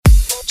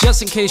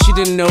Just in case you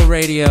didn't know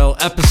radio,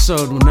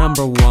 episode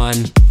number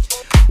 1.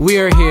 We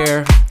are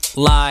here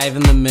live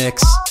in the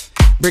mix,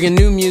 bringing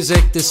new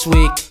music this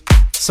week.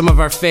 Some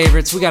of our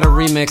favorites. We got a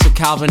remix with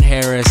Calvin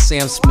Harris,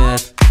 Sam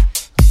Smith,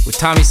 with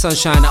Tommy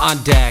Sunshine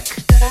on deck.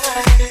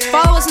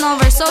 Follow us on all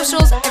of our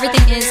socials.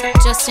 Everything is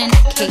Justnkayse.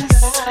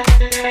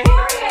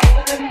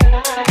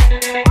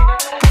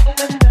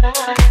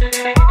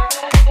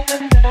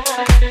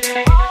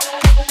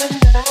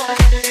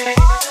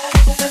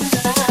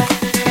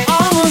 I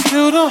want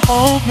you to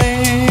hold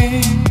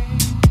me.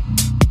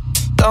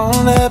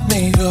 Don't let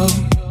me go.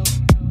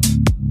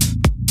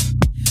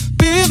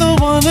 Be the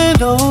one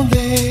and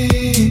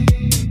only.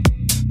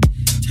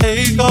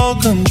 Take all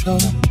control.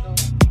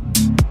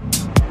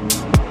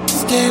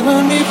 Stay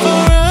with me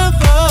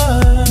forever,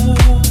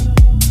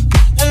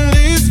 at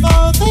least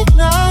for the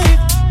night.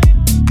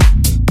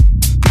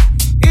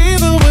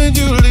 Even when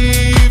you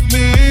leave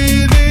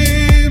me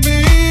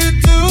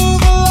to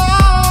the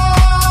light.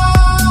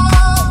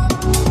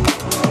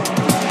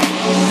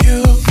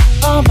 You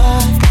are my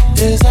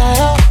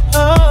desire,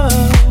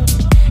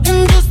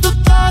 and just the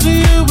thought of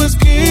you is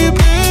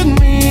keeping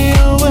me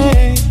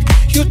awake.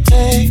 You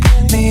take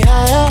me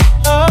higher.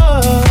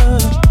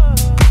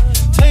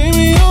 Take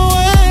me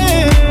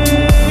away.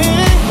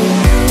 You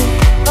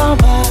are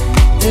my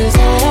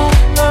desire,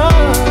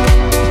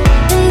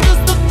 and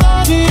just the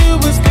thought of you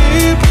is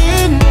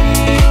keeping me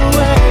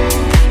awake.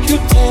 You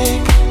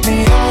take me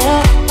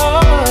higher.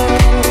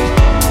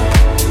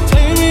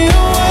 Take me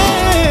away.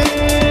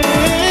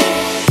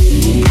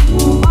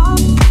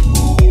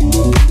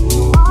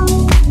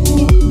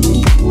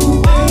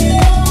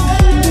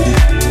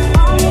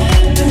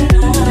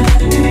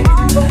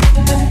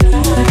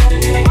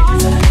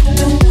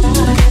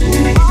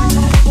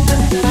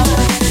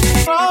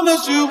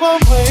 Promise you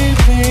won't wait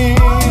me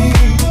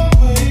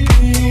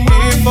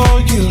before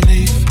you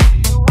leave.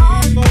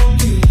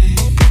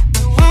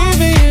 Leave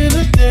me in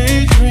a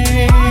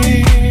daydream.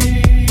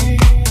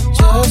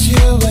 Just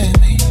you and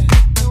me.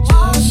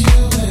 Just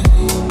you and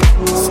me.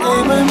 Stay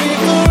with me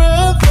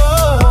forever.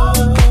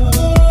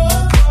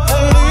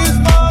 At least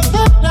for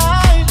the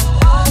night.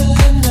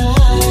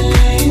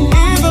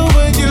 Even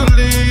when you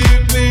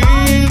leave me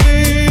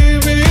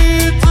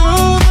to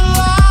the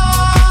light.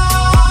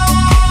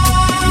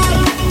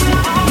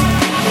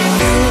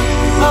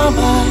 You are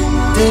my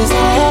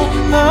desire,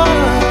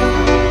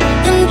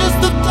 and just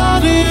the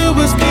thought of you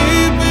is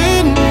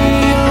keeping me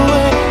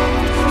awake.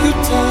 You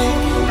take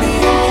me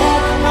higher,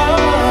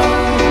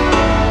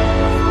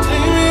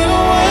 take me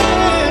away.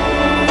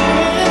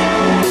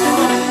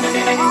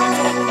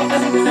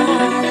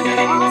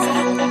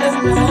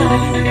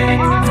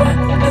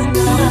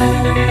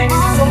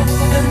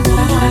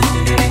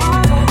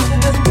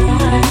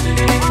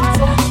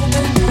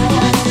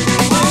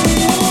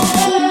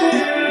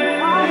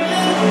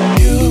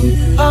 You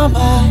are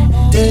my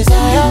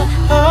desire,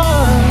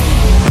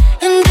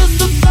 and just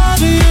the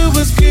thought of you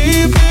is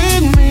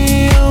keeping me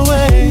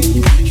awake.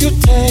 You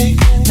take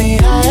me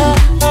higher,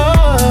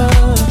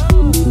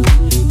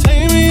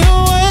 take me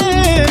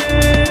away.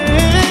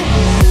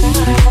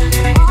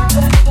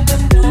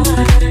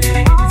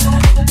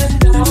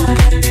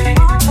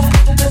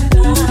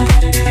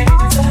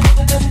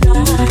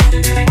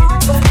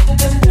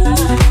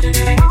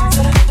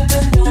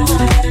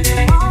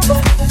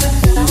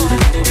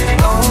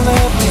 Don't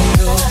let me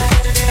go.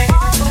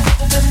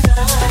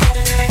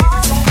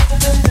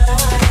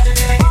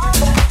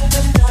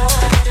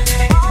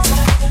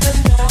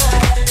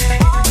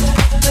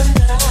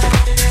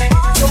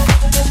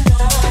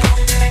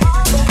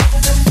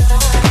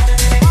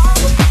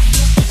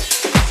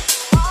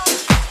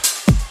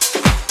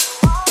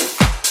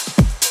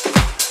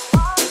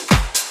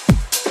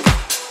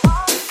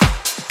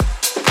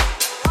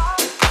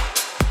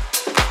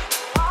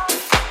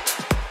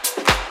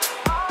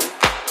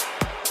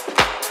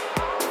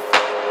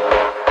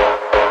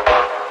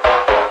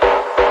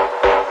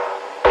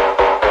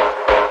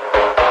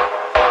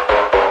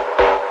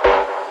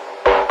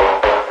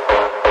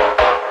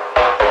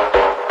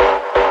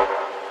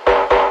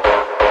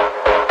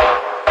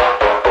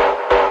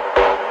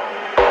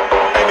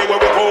 Anywhere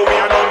we go, we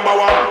are number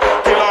one.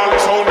 Kill all the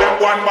sound them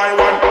one by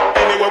one.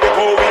 Anywhere we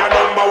go, we are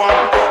number one.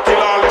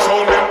 Kill all the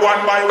sound them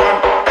one by one.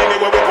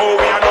 Anywhere we go,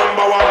 we are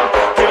number one.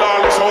 Kill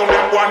all the sound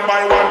them one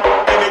by one.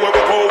 Anywhere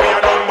we go, we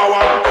are number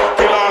one.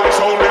 Kill all the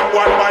sound them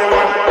one by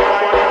one.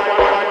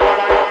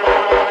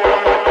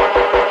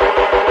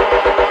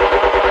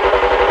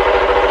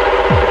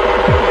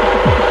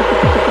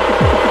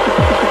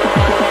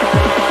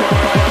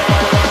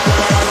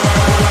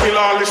 Kill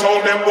all the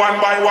sound them one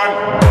by one.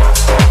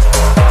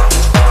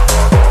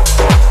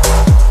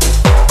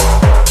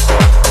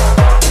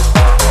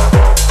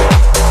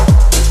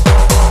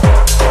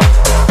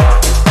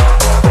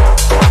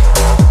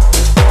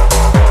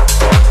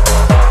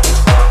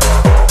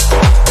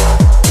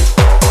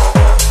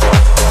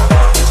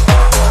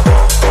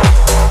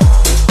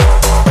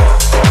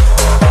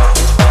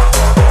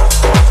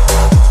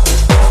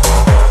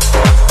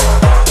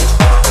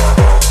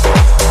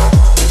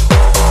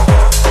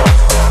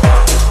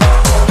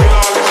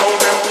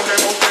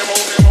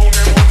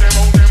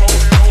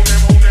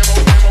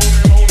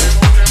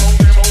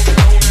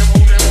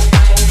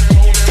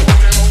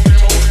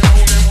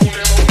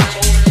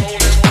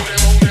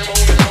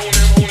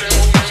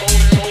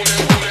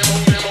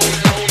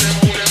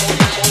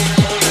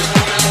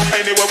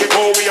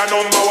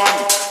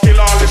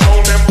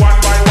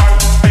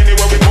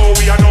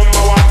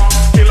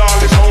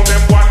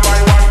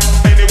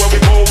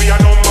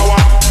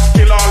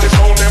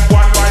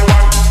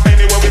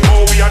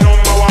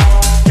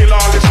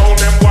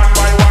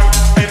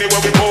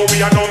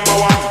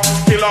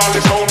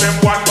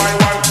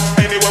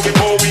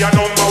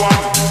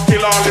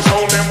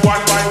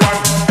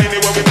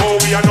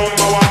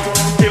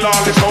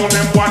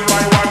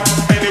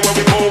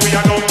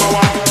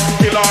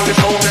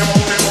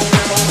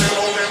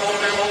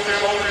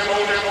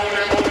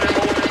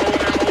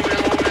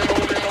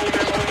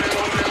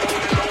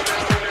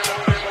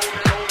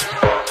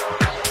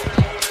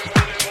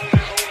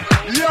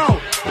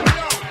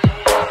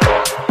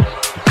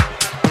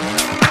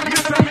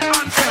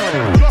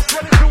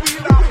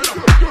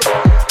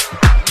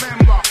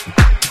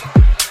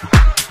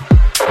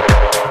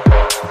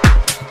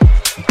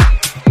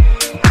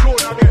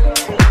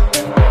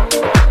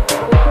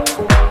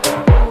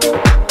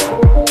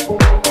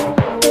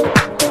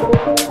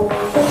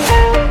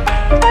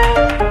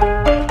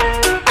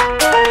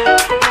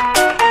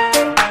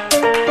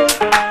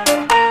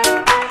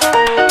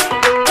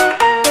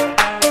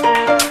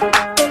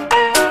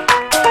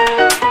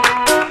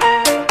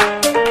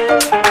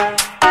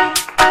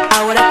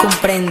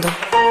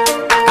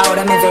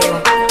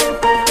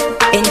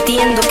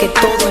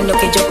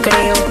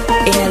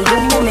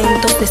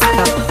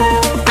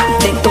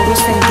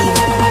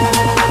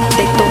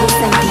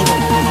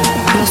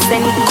 sé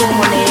ni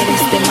cómo leer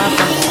este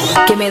mapa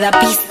que me da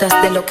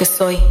pistas de lo que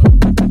soy.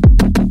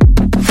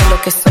 De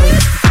lo que soy.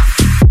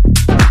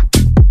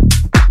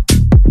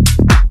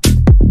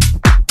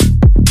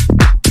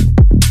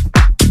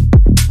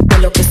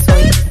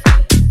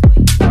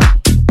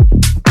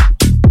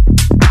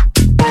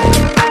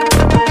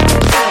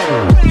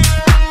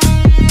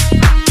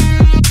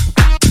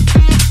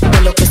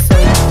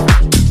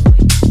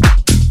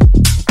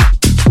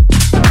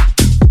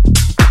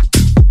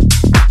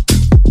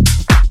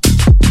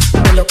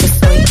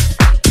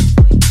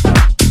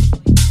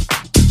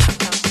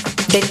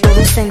 De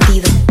todo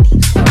sentido.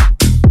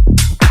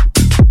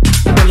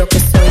 De lo que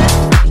soy.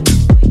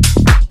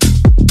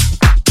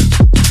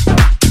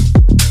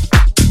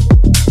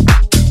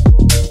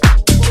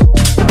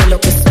 De lo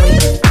que soy.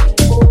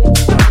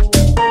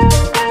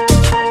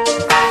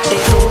 De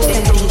todo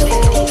sentido.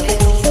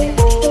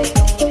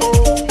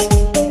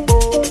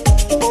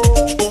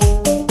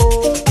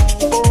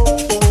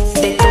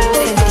 De todo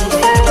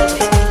sentido.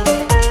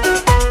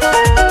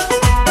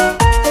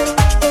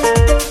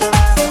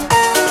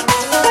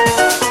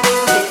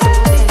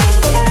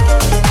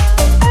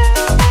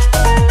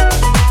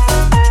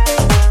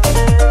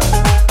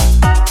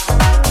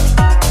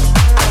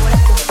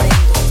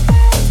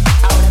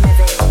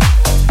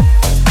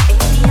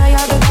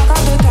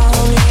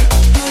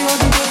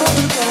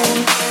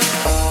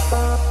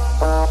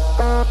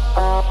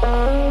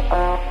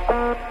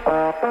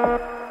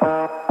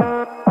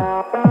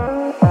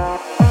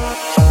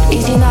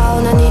 Easy now,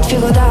 no need to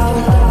go down.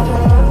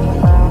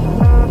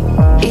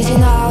 Easy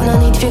now, no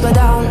need to go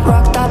down.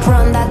 Rock that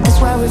run, that is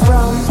where we're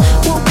from.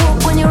 Whoop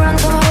whoop when you run,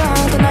 come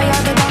around. And now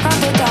you're the talk of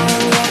the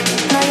town, yeah.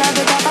 Now you're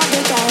the talk of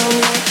the town,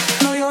 yeah.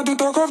 Now you're the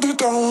talk of the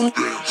town.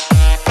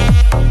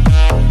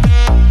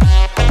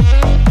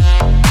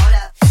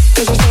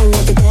 Cause you sound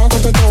like the talk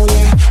of the town,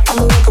 yeah. I'm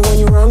a record when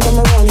you run, come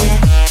around, yeah.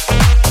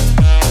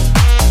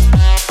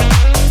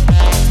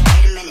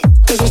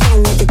 Cause you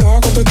sound like the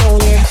talk of the town,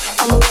 yeah.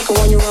 I'm a record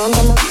when you run,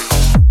 come around.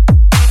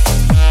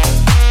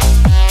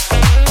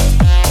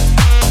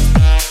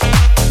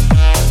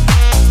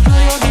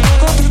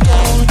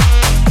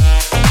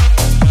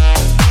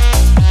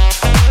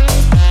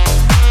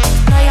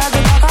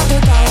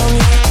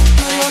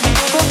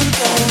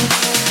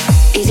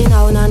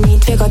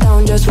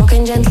 Just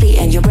walking gently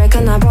and you're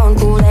breaking a bone,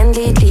 cool and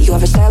lately you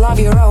have a style of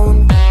your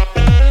own.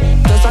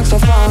 Just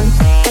saxophone,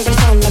 cause you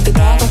sound like the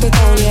talk of the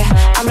town, yeah.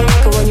 I'm a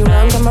record when you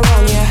run, come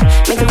around, yeah.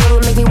 Make a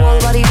little, make me wall,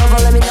 body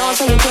bubble, let me know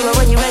so you kill it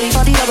when you're ready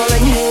for the double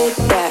and you hit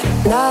that.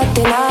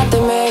 Nothing,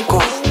 make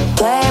on.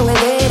 Play with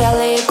it a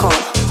little.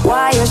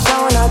 Why you're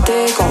so not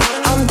tickle?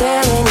 I'm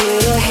telling you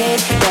to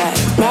hit that.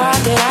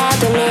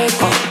 Nothing, make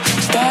on.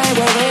 Stay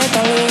with it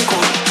a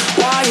little.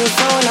 Why you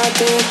so not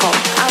tickle?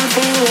 I'm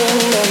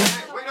feeling it.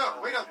 Wait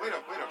up.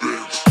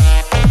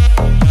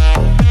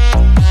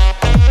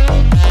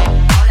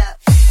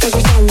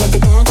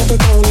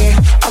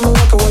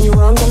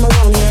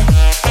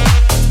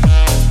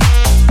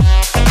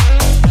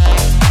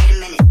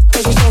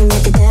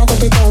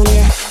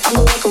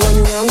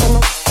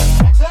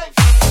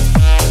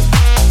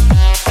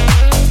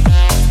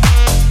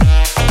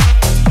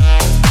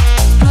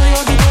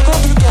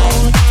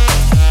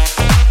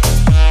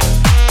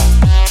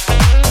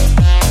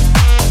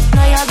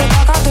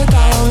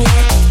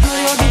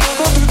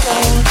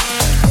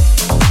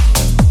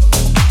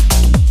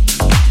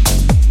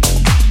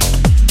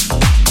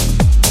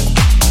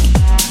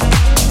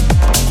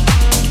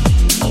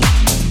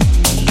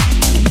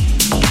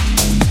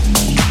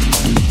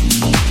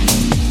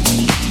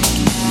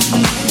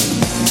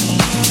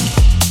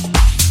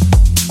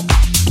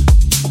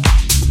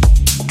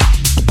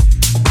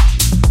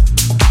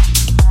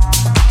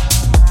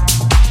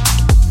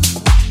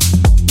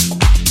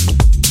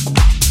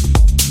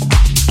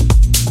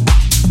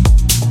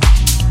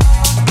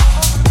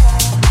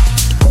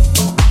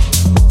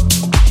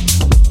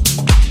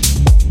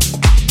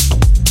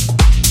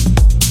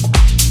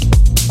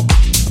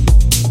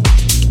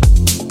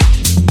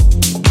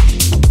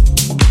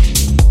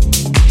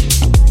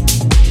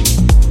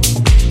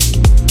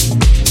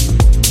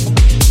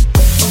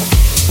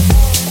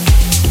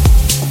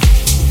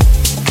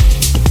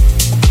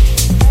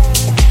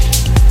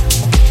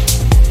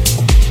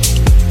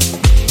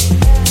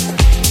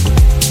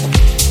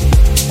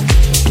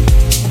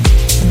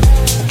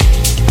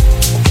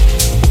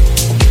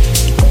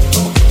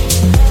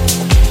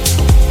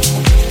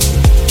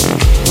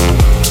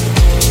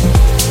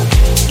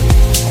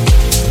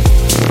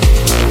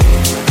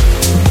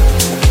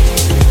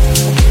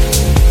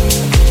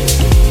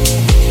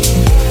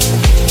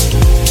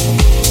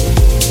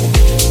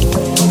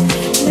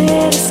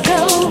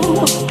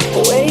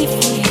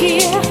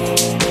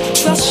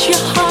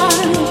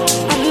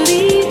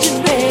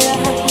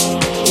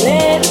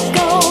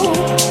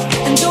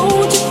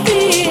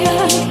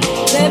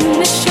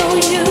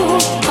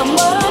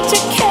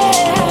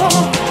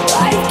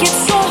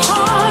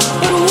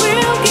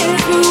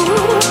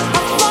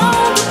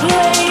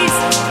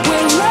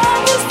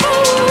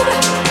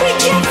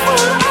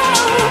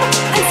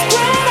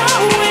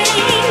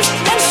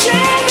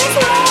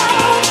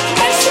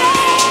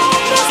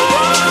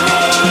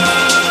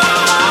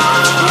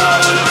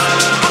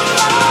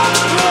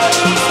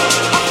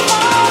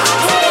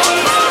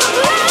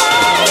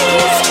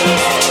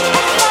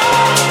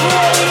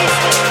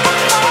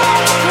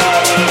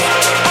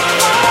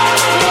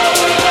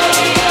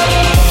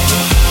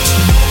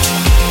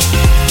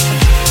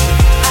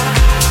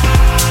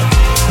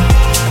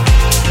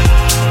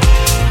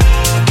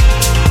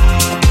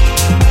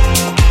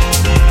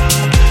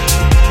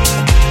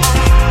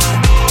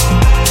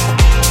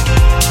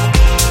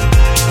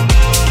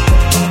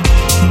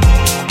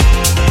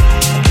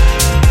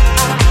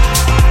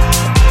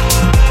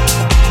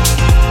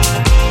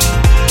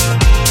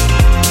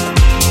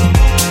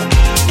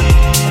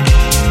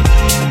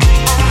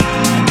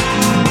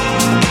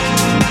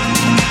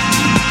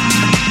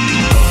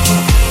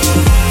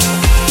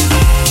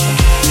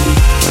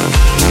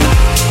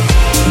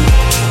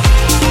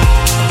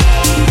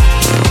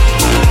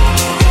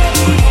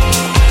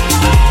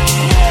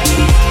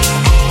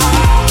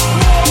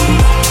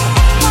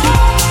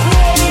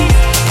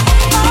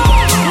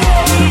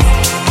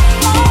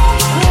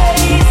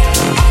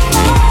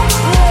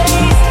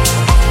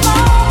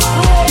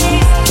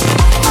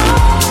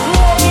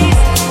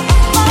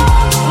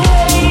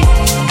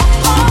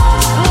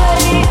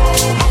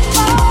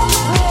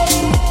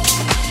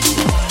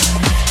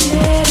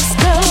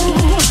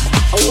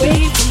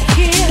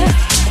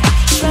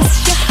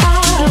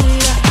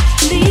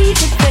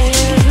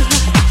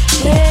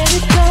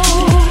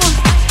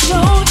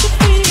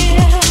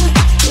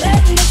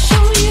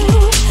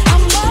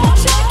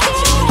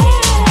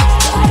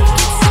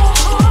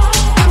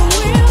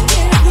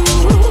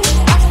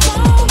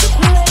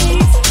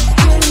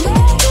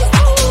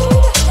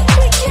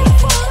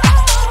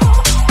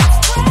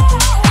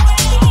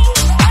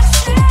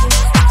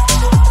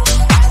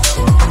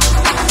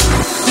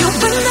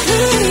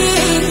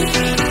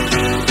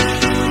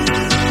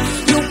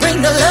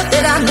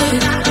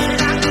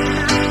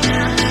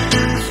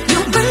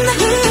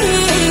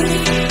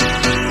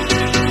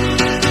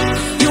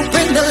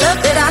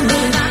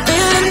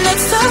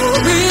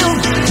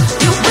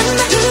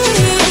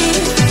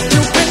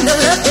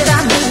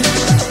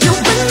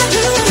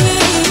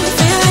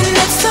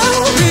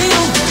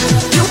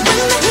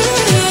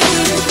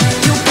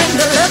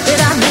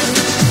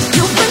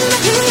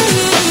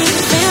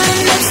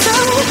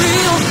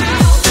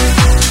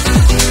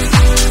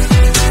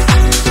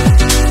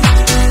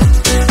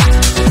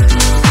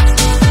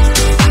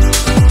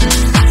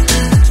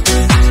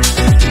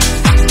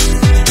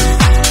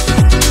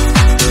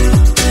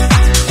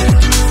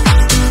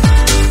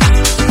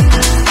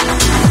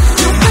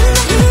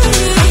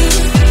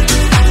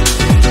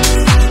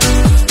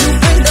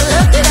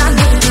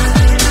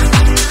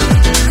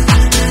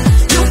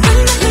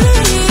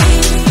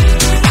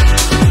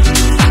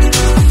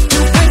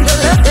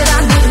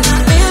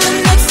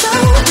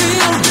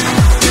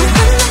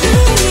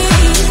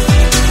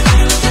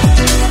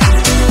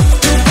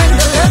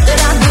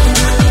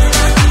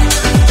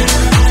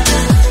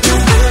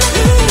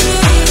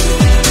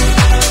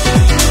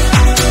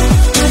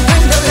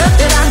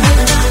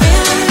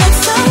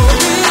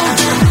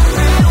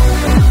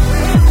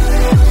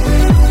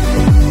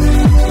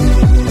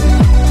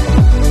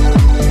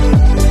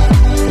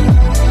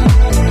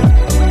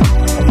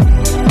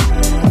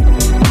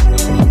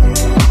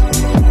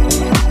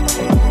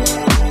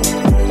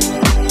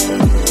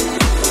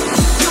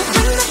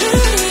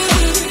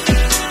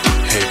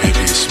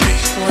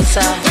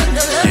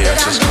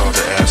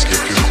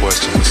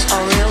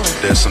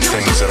 There's some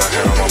things that I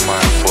had on my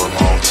mind for a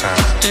long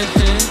time,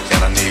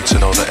 and I need to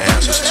know the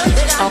answers to.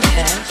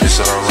 Okay.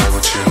 Is that alright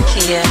with you?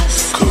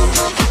 Yes. Cool.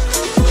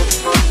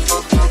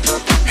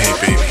 Hey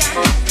baby,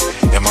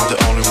 am I the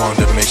only one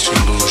that makes you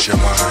lose your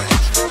mind?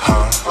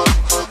 Huh?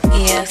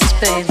 Yes,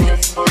 baby.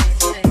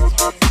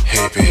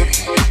 Hey baby,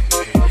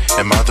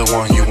 am I the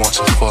one you want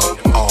to fuck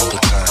all the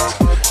time?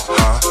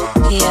 Huh?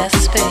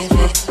 Yes,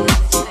 baby.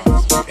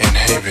 And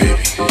hey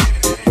baby,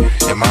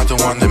 am I the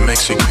one that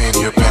makes you clean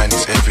your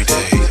panties every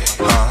day?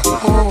 Huh?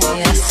 Oh,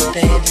 yes,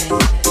 baby.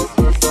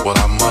 Well,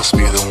 I must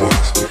be the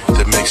one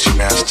that makes you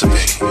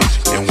masturbate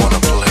and wanna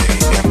play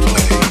and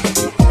play.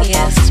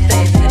 Yes,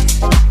 baby.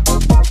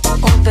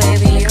 Oh,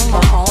 baby, you're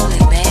my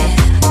only man.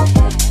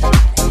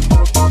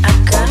 I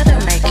gotta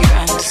make you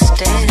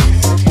understand.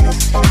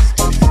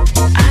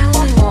 I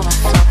only wanna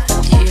fuck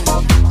with you.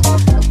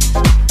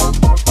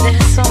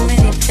 There's so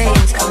many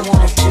things I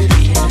wanna do to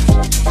you.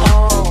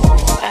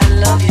 Oh, I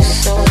love you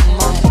so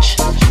much.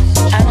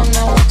 I don't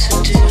know what to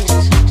do.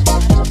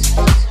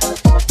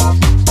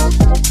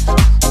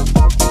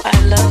 I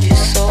love you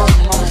so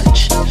much.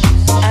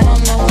 I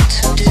don't know what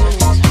to do.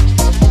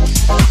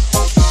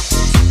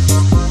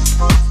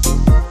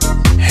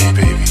 Hey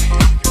baby,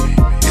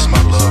 is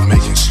my love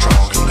making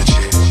strong and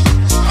legit?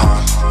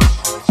 Huh?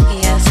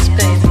 Yes,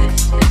 baby.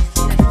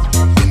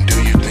 And do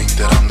you think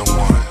that I'm the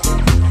one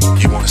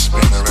you wanna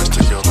spend the rest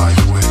of your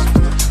life with?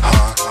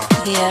 Huh?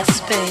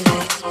 Yes, baby.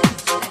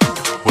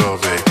 Well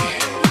baby,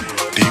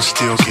 do you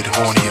still get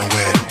horny and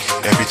wet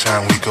every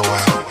time we go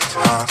out?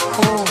 Huh?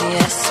 Oh,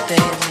 yes,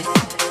 baby.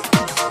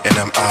 And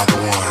am I the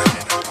one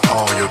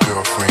all your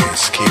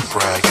girlfriends keep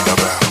bragging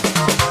about?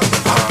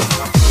 Huh?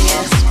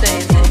 Yes,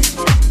 baby.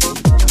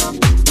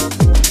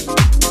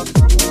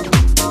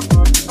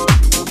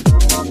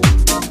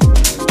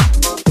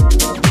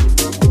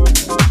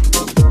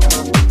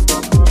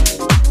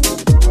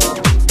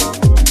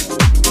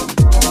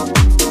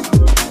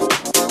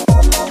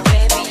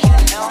 Baby, you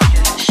know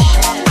you're the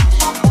shit.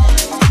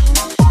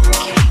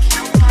 Can't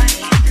nobody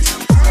do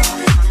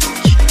it.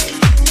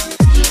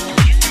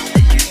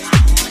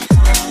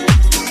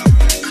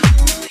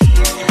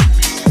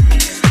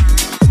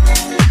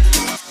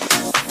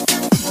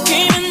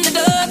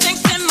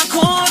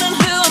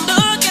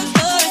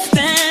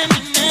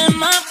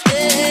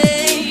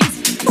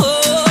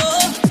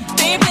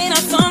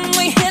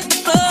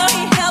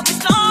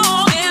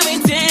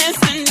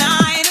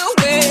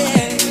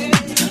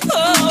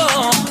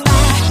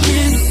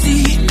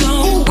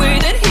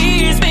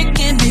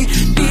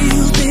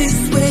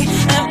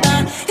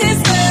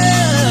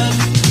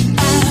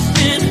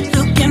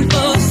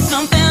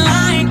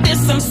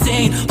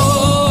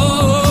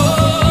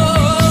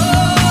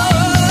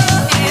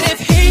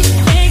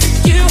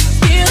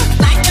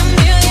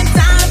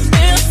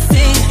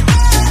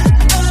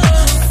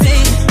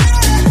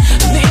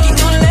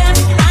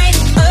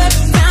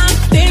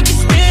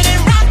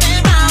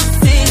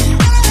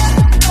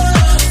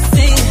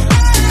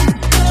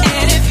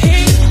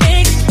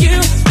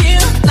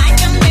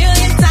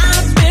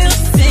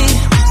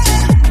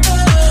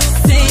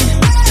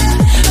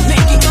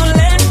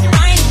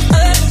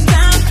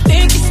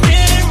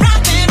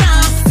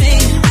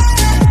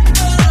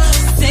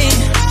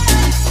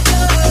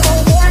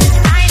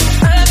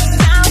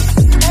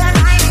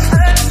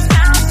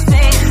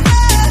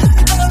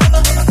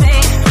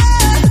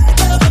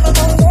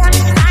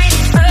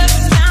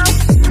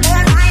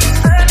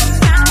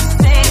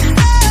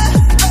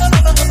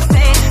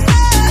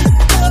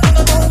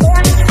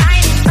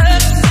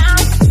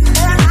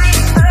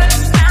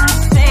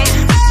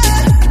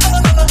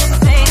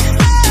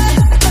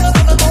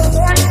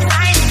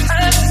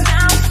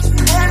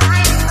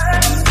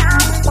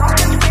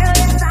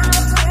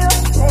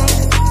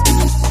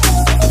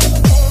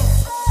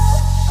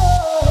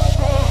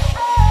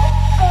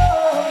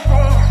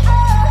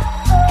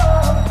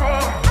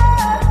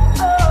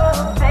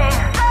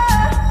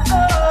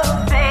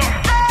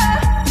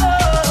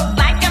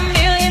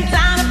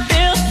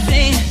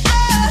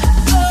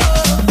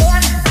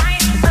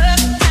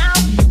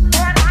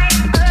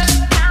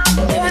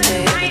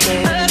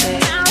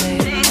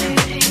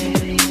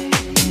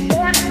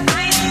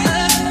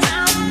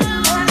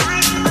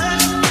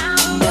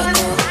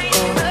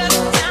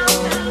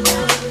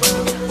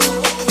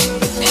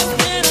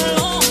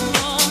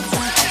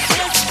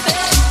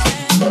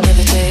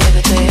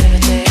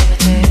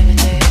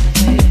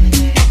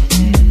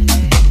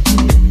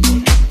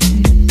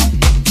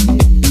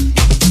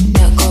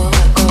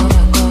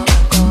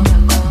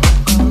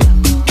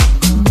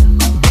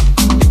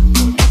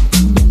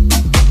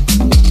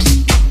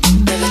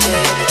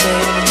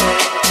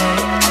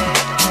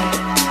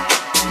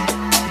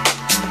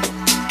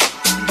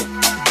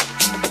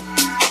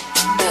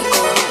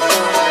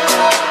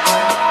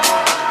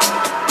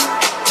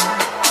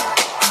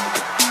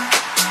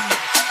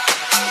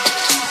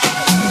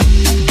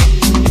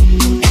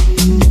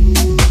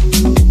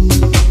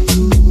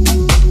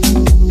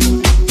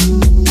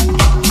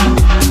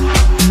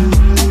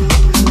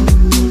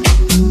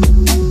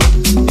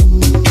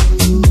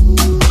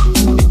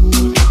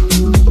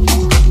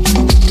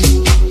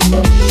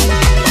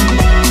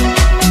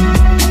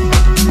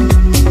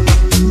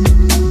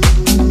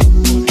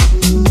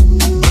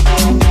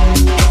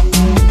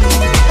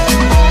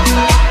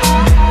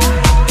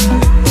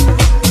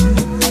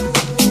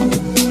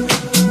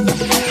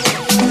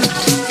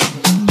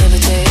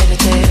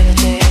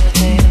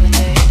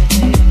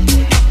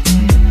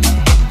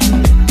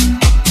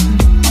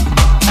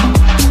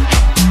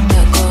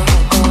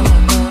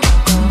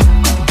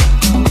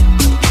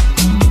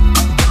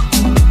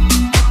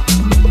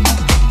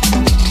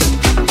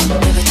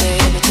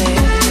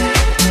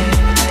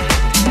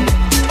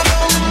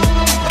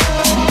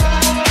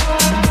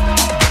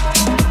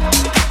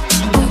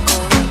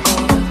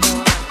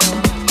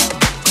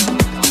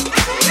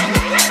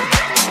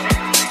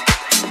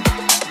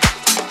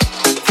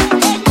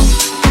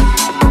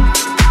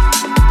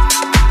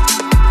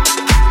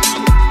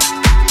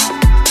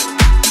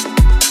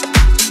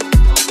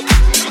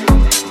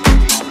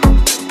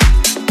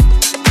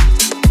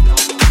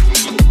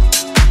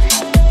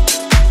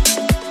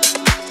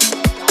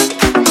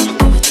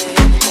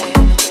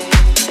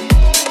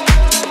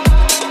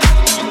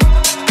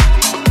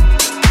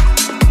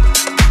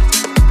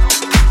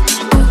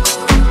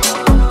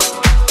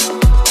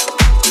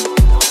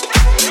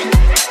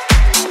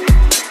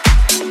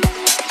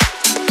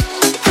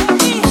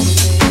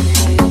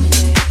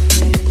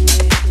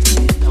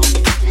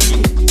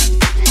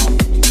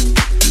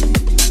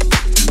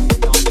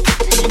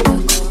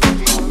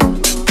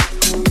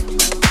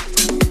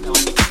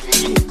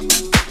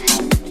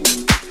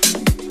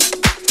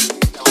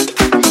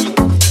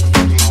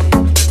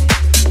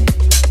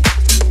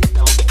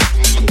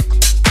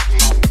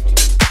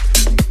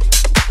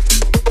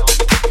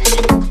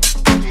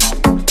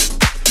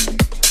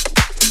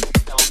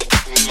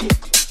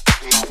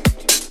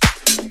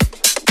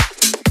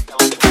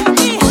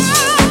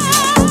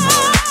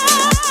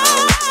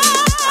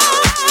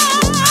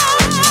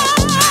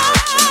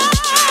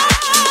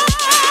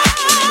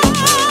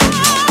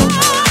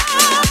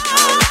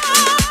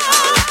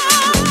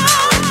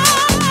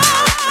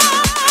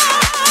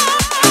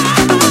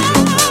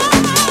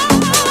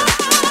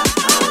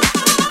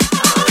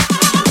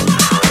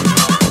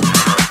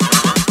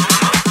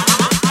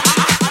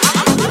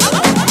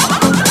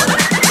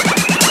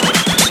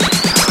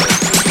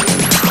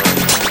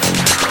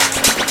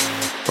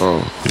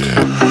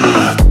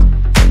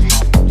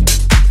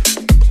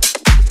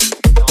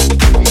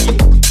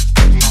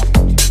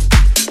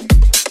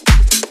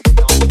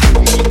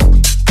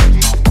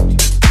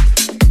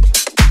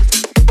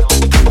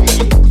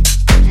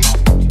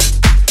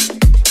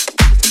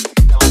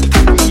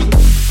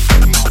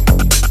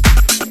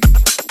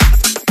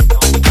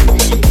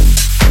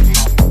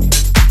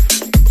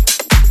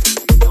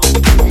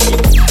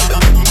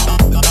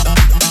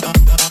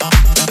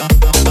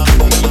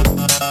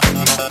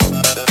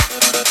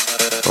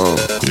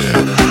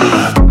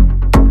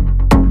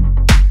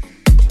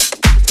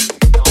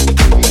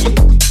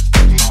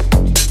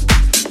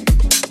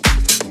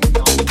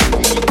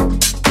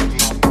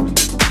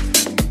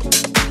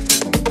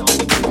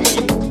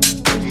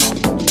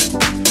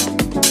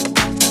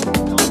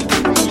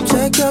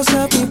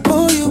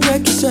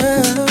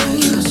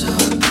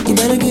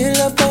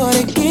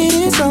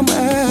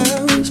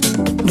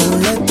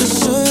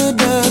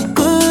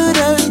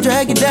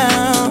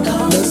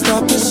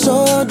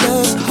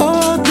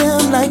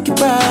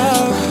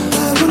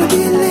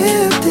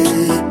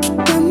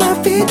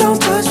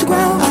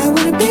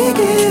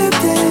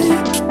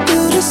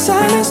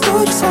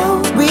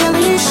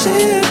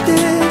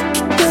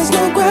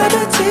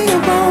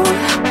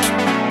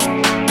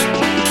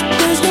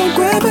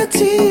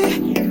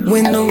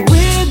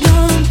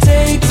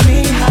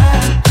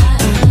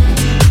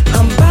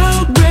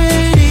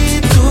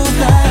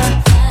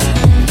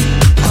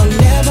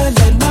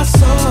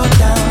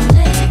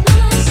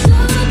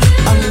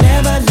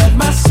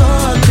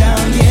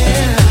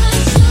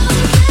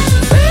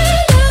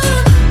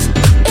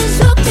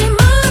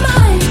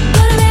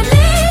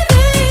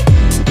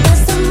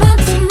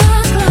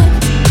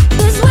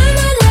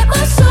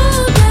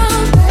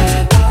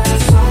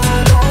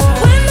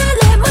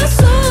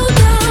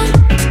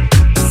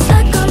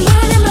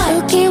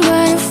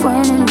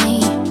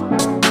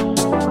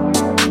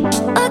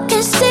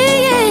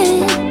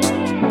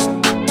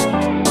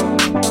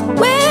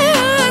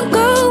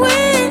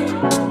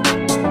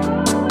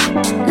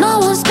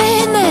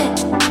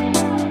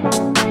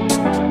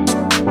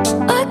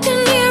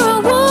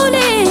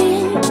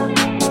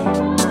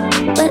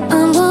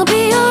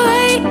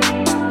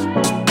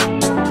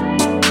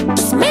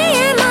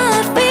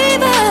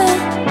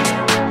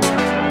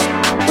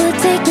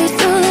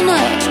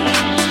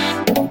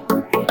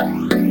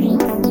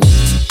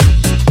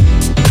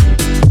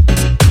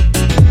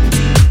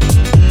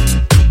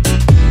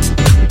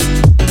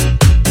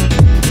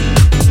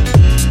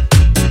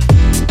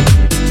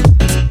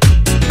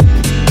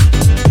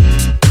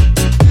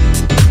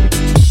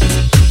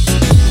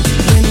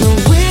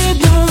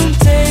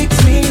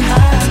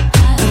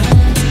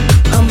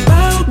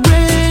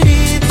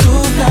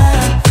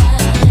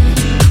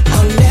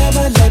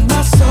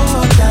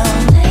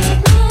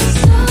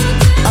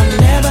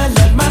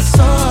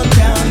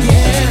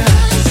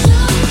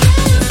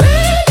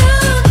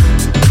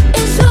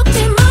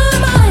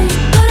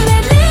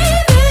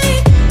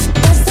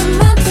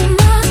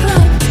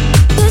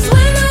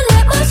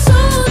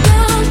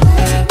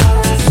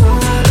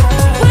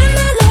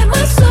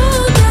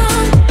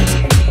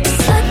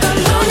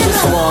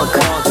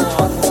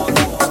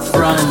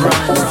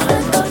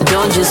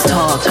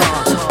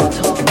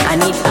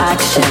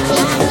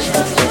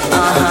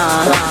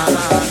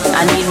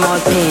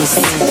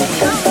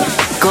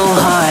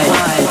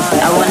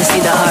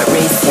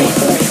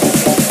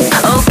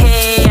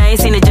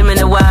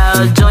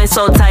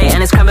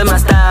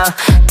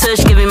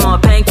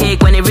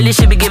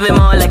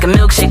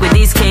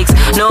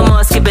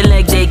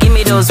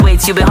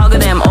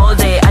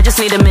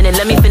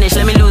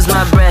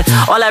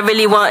 All I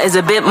really want is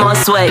a bit more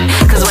swag.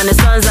 Cause when the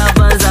sun's out,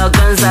 buns out,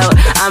 guns out,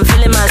 I'm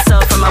feeling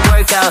myself from my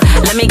workout.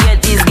 Let me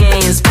get these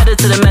gains, pedal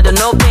to the metal,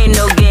 no pain,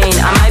 no gain.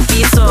 I might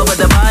be sore, but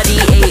the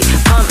body ache.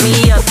 Pump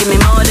me up, give me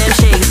more than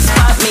shakes.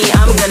 Spot me,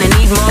 I'm gonna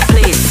need more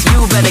plates.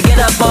 You better get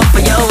up off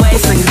of your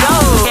waist and go.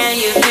 Can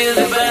you feel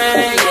the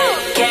burn?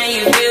 Yeah. Can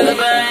you feel the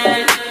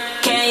burn?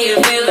 Can you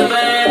feel the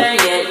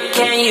burn? Yeah.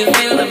 Can you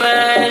feel the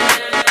burn?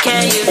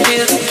 Can you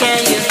feel?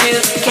 Can you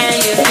feel? Can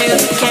you feel?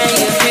 Can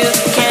you feel?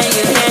 Can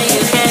you?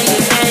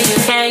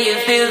 Can you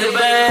feel the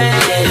burn?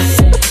 Yes.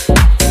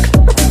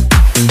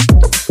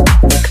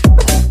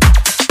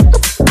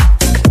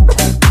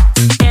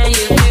 Can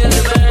you feel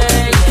the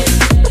burn?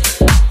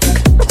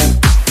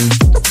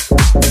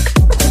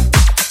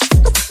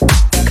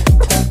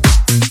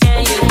 Can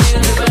you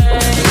feel the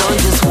burn? Don't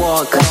just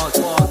walk,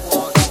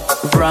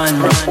 run.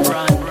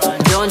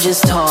 Don't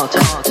just talk.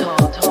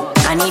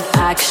 I need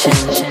action.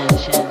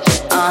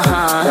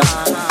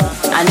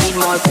 I need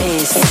more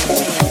pace.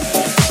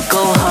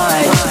 Go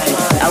hard.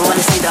 I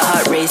wanna see the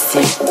heart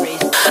racing.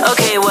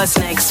 Okay, what's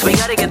next? We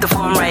gotta get the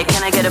form right.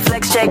 Can I get a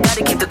flex check?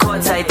 Gotta keep the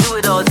cord tight. Do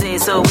it all day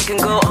so we can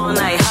go all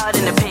night. Hard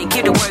in the paint,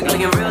 keep the work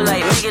looking real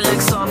light. Make it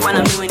look soft when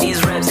I'm doing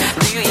these reps.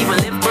 Do you even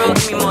lift, bro?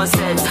 Give me more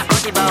steps.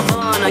 Rock it about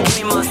on or give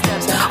me more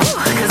steps. Ooh,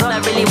 cause all I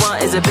really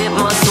want is a bit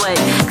more sweat.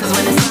 Cause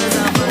when the sun's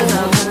out, burns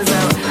out, guns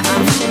out,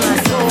 I'm feeling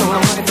myself when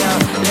I work out.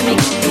 Let me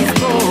get these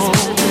goals.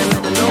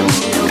 No, no, no,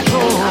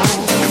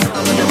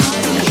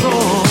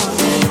 no.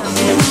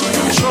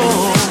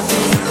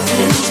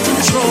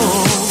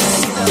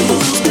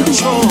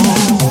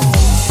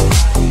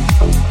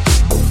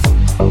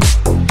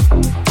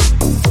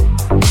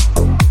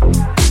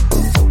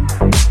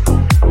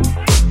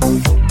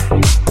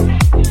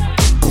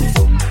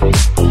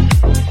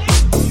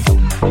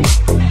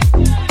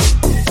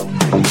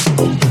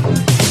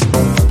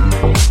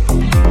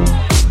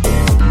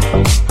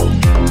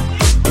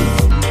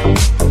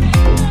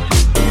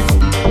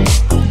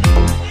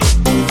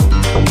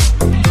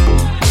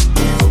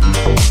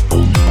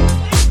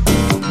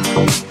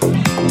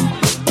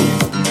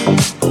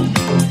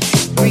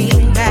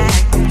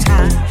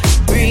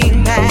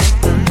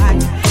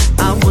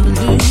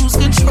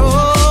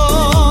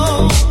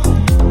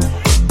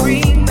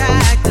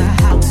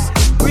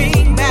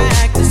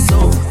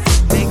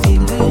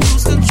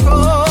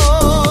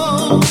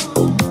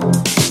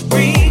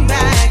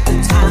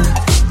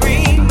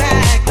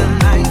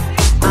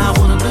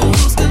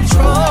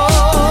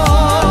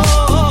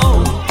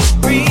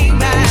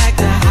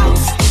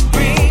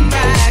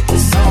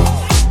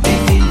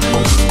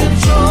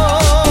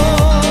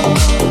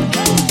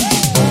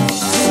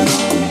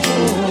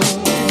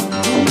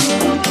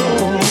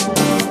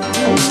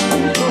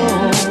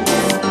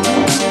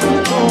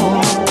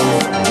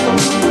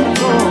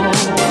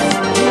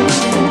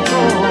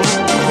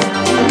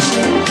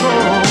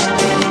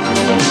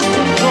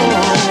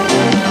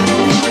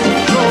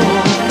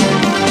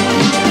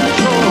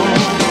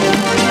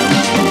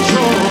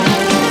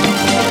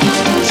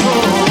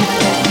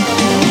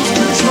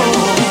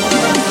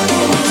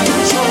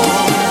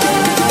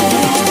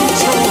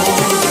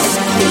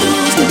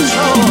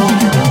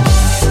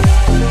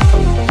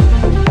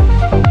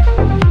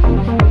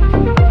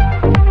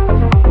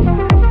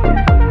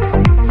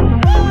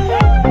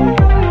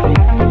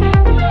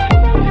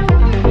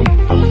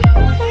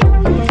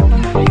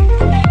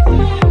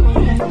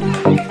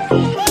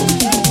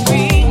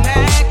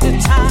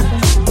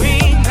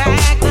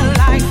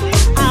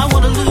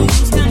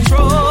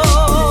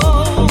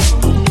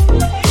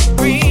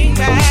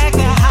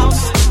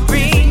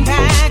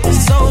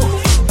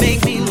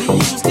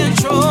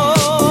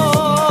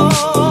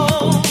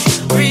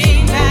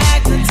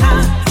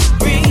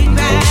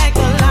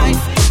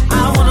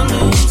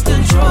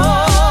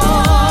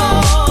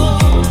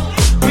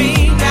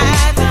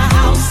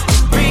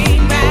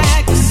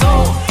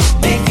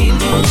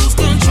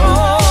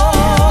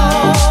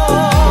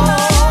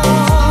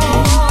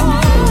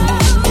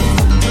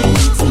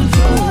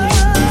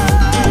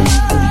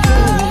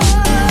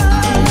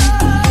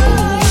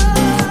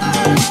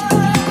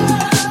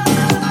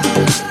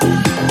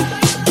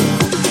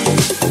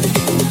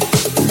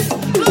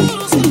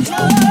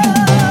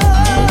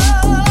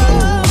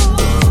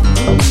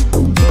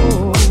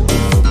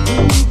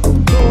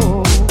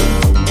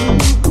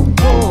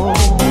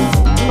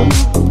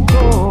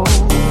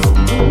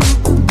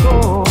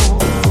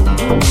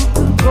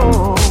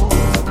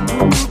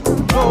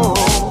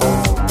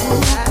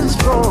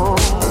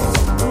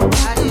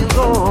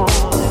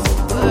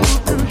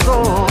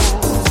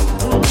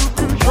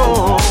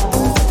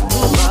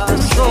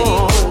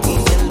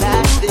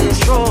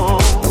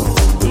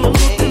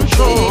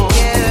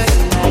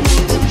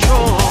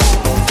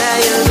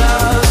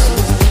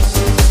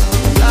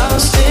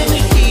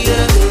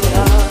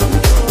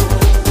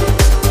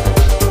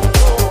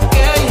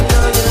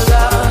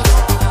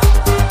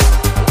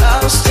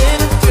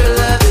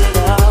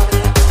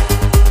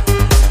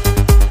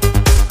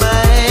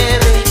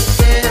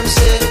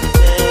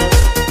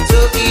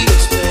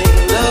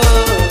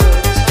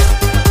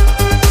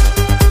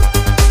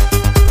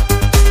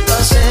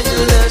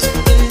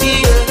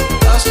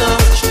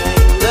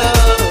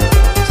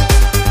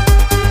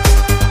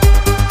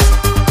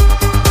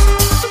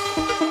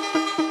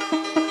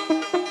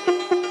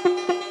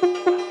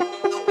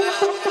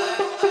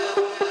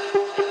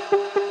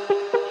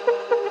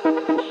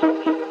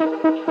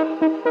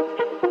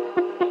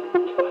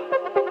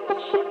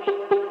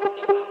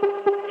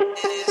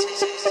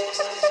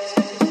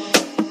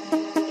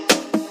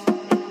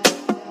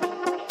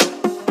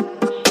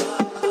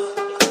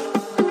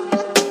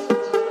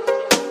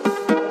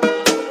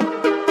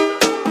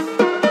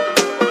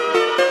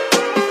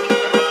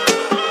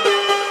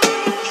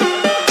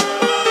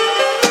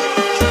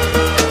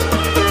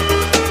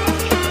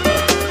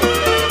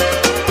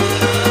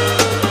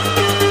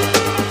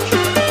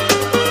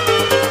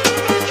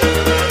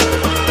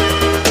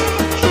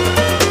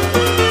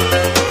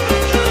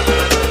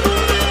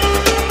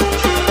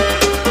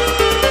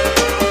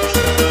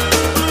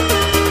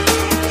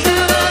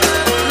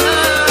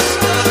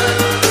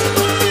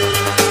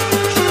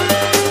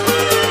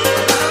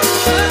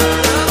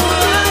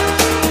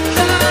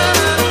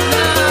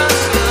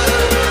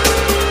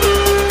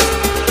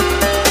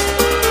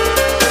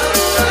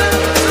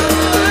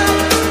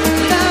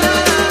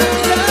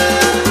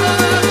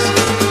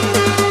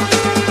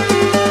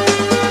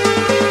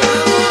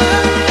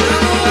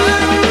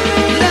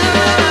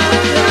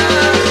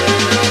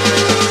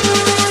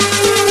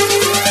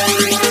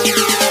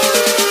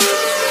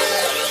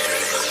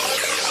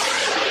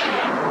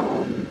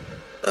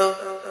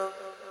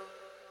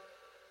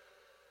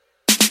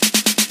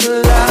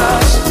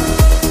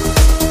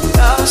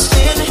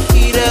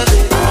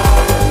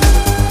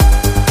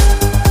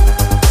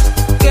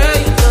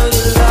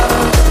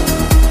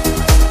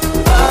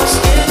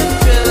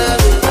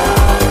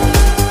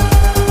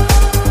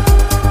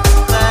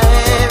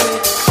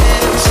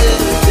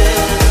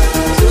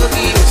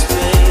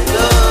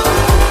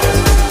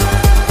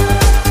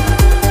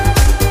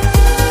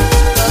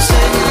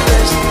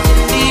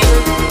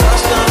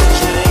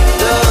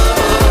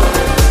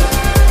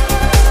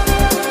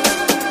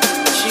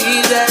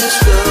 that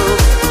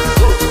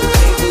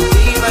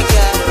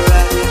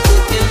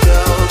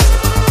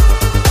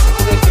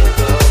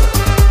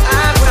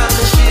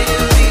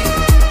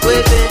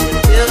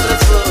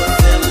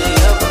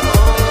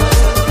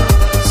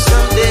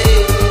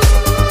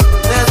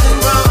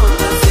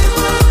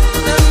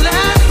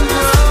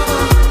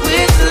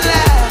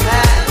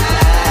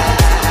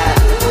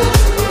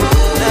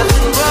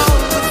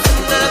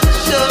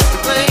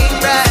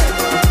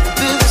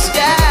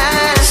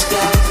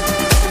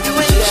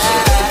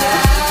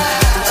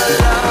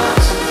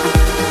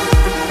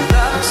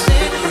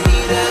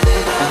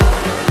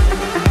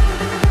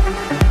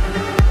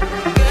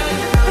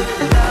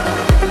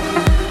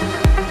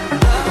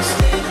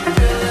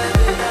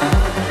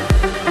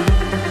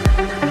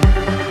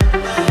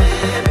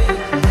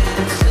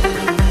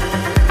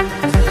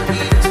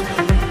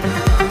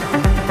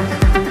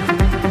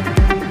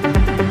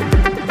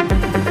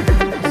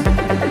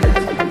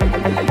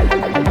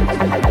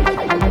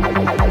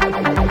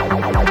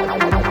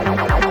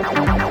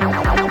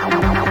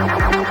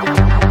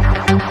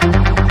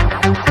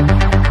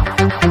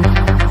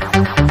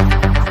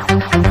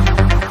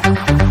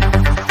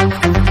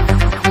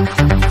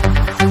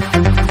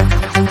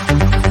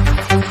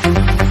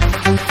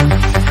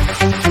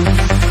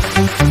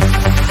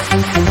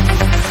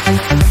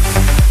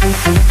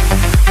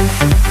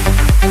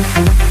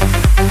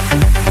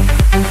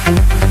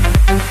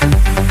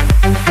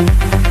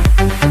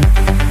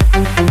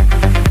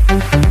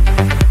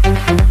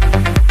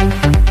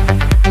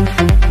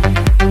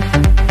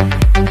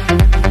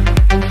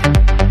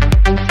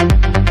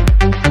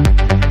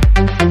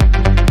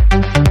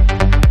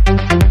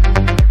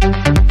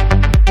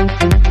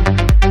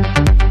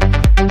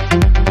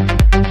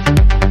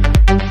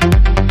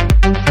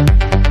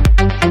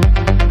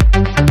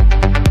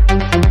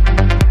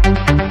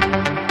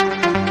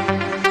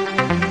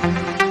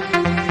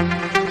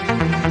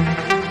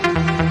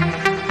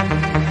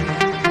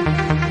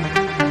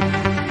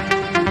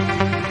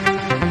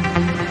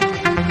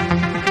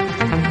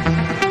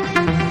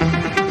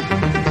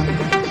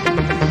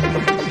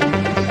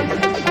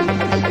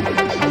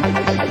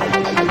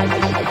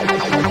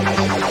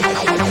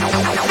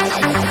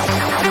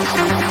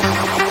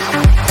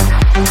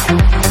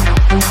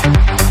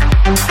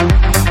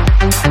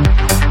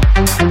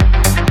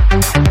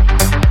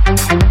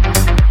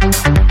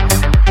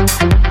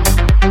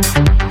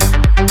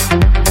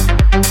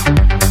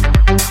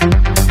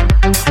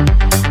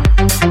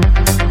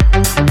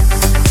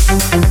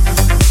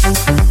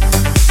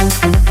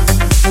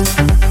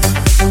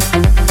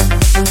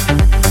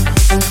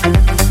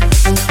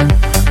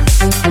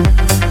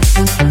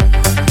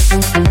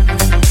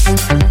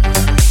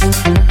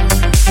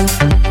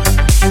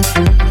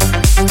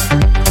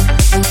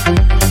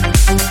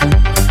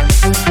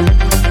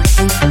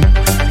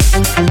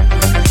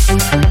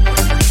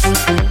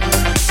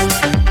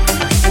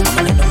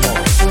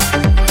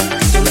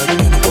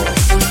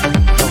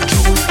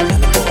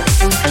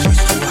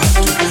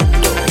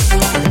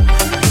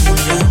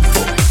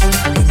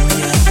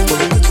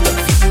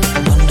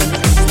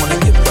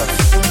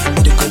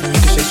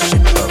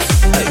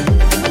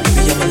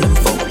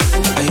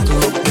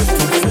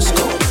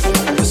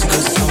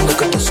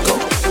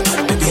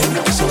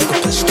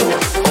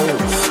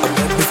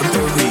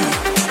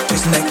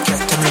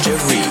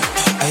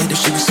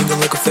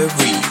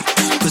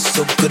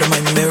so good, I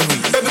might marry.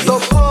 Baby, go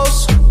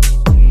pose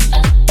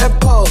and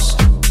pose.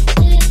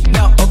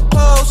 Now up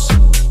close,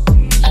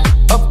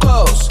 up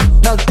close.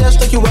 Now dance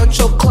like you out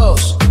your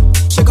clothes.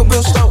 Shake it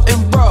real slow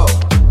and roll.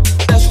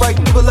 That's right,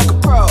 do it like a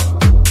pro.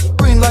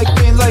 Green like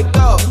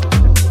gold.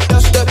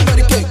 That's that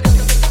patty cake.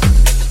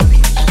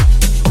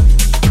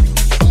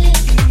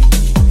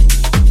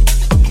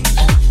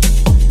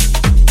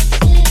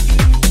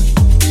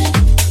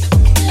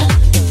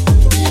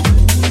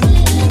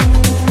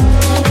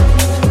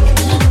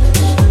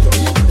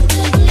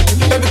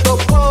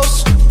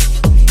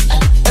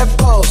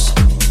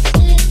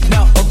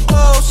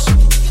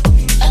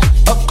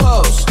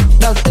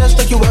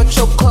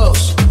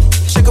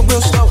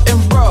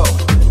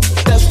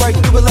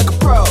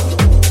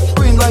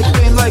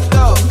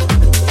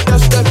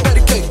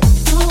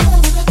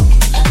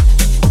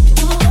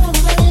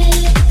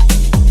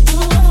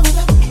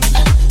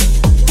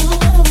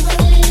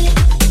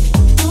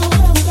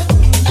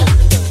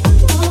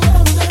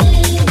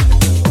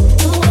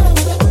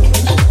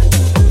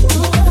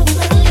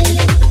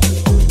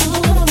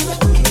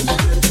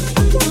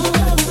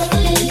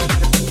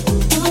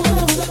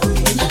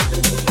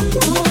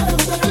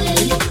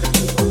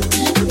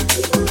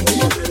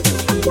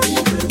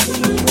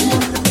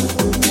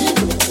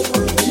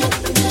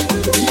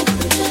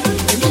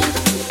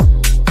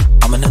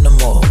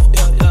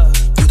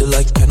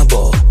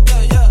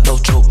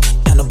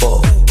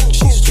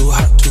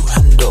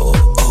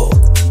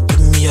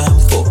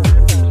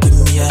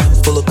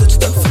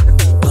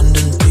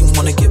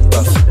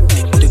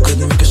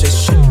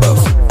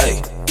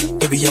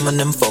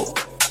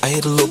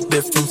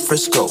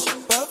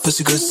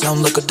 Pussy good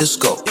sound like a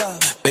disco.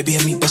 Baby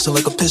had me bustin'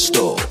 like a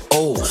pistol.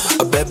 Oh,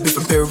 a bad bitch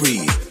from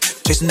Perry.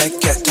 Chasing that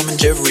cat, Tom and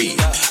Jerry.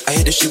 I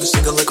hate that she was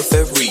single like a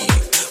fairy.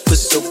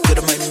 Pussy so good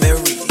I might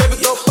marry. Baby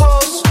go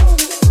pose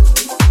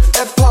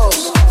and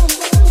pose.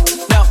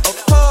 Now up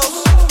close,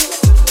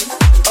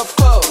 up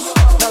close.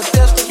 Now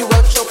dance like you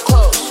out your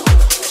clothes.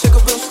 Shake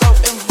it real slow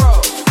and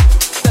roll.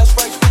 That's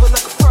right, do it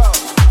like a pro.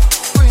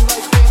 Green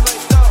like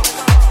gold.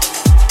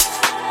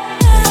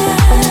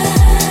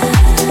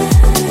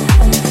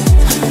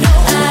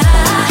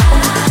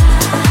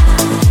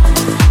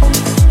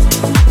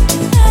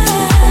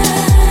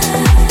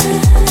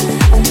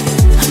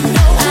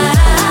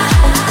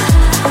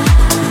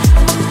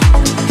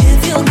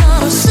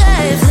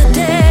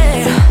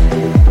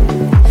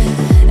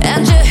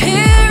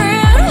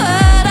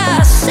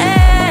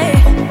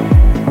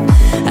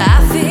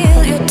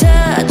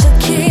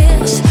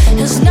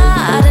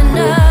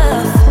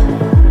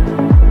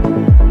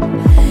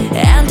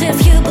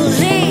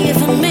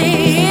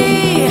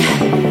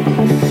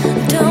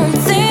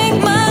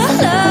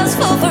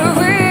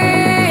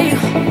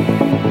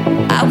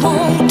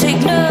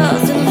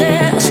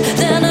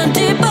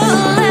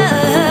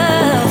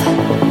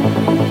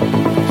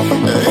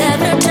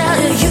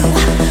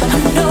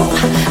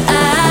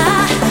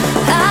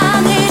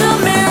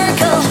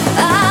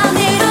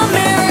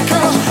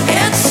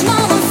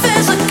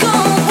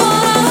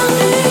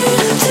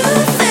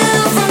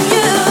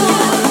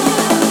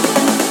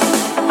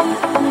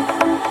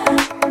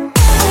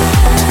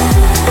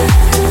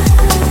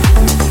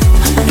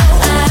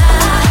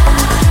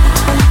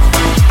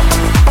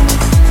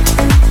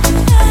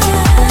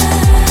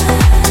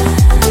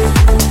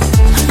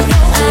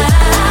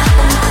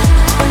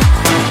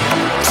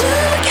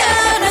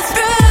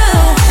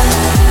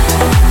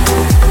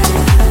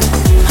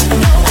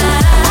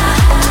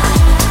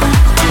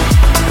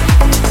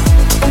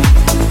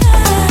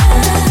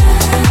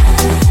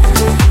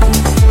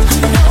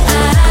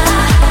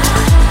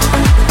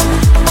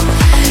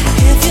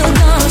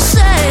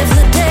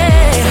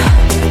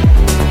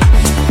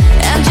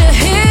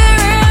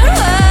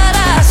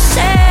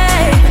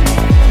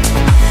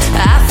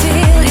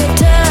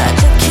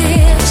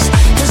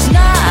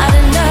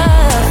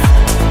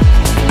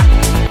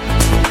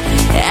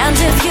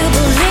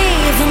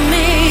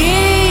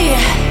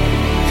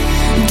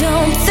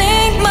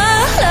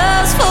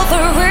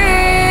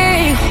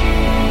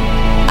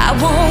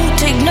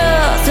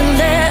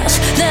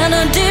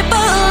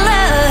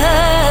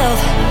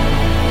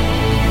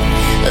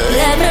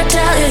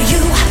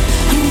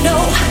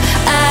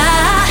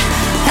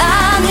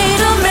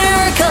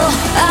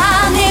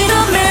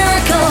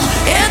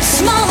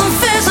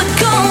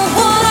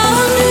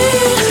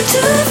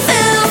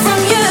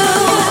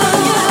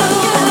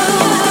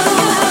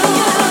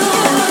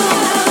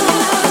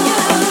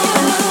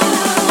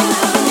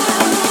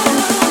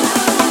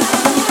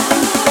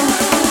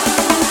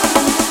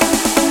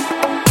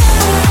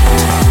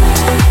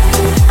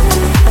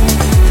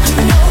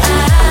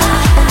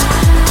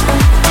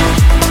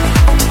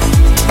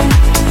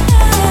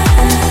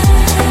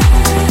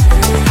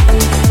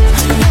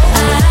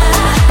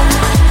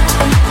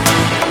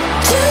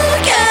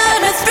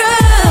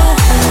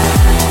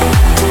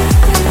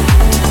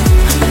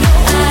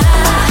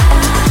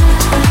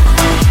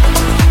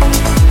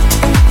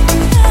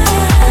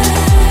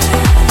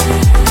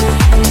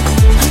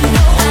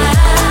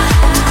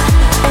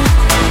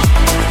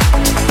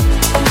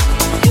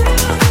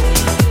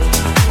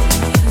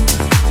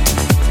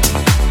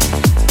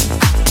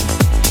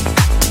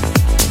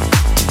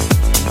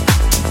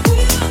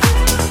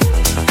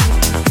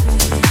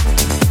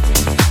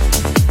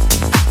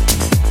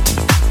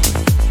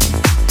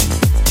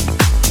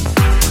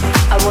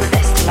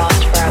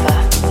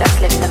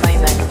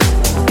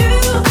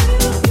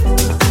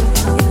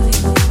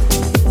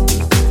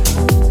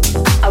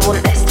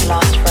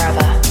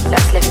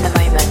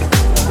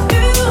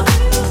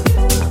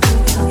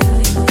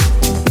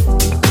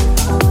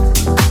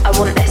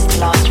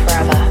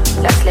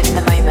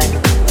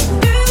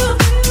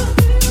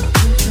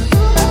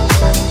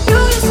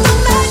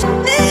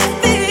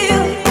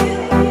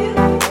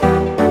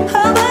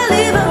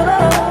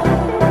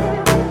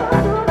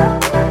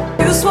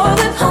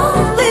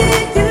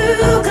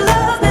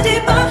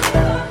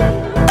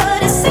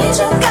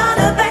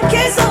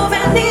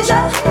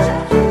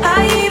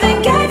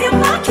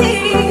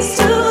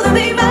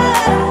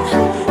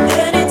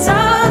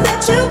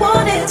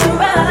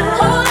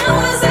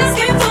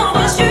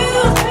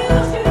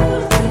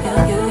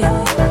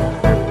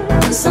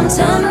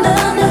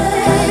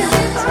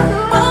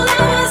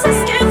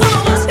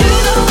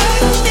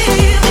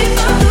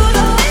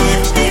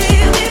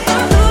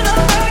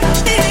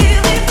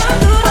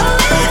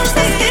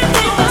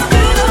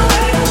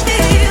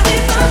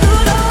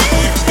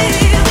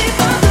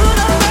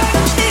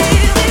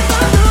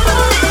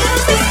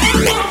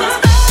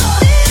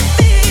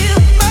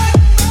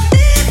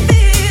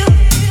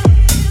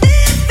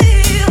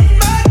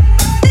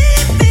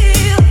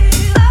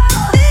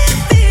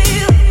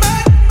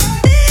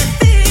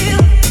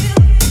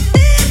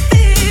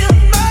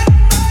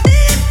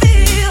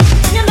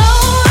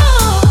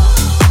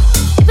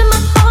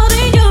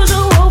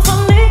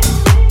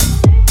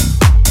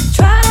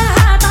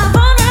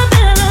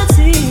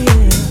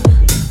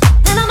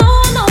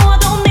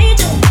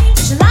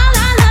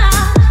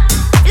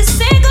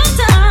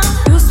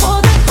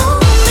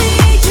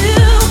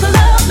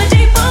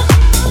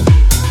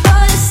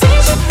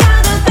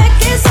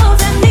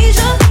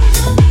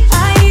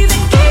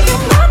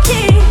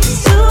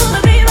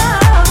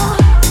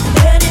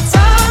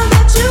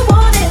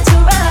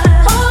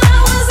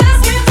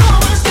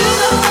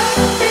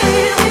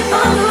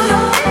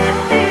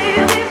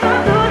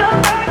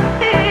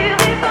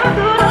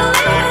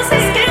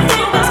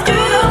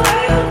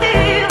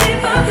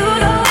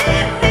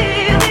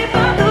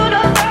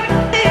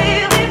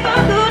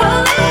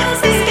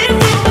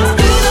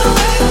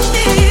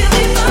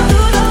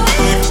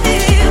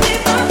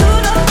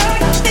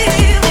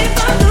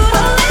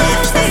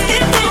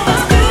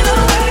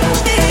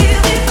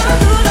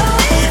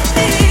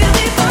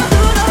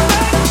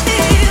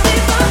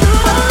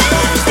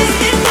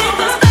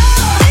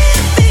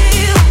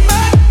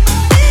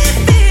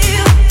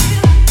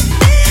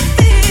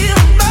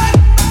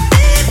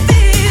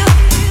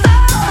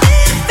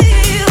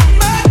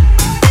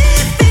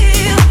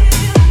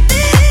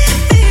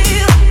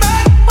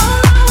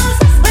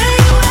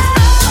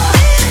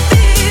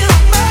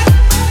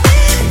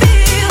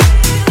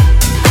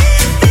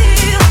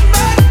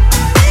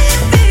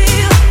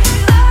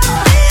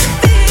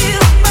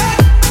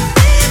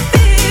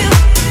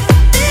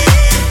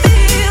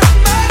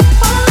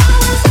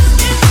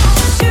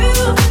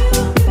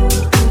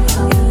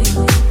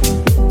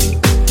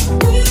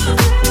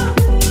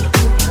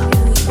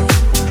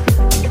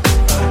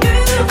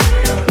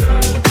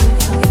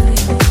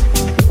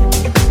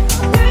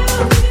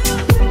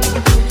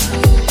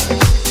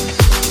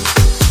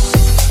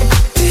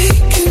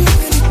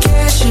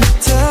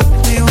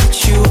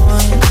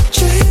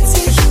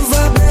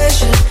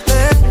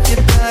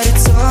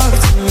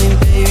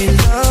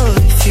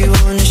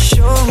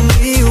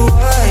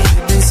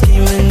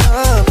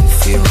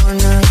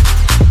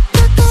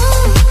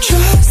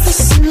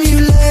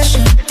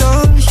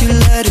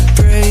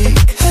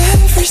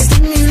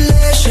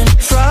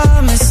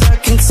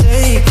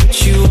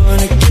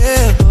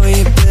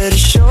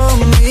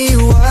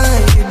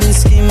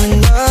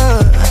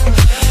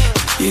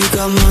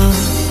 got my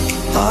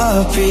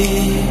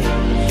heartbeat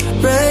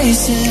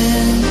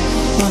racing,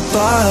 my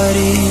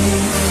body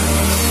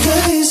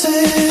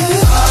racing.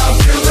 I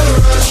feel the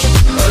rush,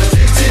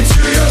 addicted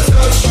to your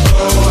touch.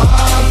 Oh, I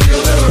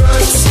feel the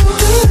rush. It's so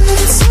good,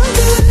 it's so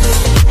good.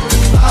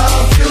 I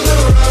feel the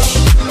rush,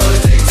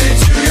 addicted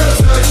to your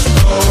touch.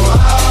 Oh, I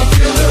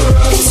feel the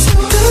rush. It's so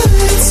good,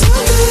 it's so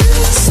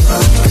good. So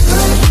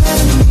good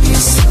when we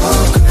so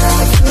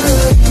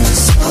gravity,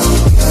 so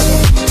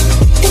good.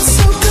 It's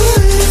so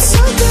good, it's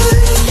so good.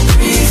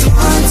 Breathe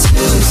 1,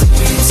 2,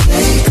 3,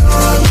 take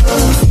all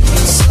of me.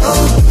 So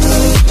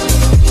good.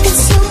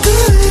 It's so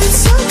good, it's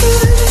so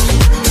good.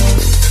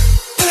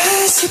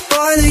 Pass it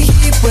by the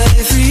heat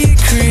wave,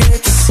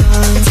 recreate the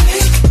sun.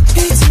 Take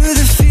me to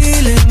the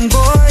feeling,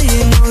 boy,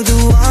 you know the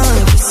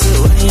one. Kiss it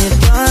when you're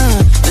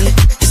done, and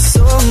it's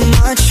so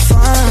much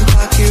fun.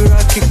 Pack your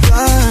rocket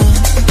gun.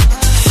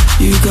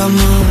 You got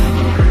my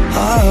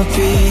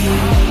heartbeat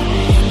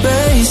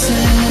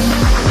racing,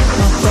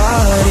 my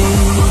body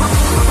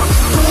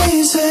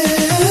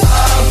racing. I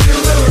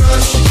feel the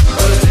rush,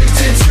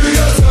 addicted to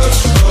your touch.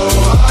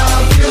 Oh,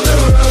 I feel the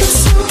rush. It's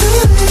so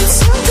good, it's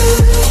so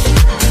good.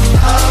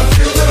 I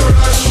feel the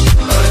rush,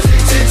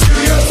 addicted to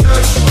your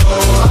touch.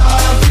 Oh,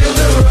 I feel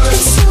the rush.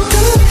 It's so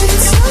good,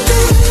 it's so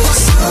good.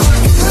 So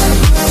good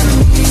when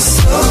we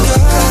so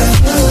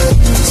good,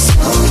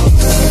 so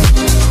good.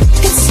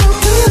 It's so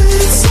good,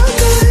 it's so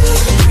good.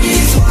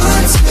 Breathe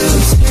 1,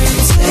 2, 3,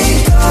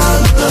 take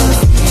all of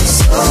me.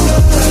 So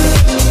good.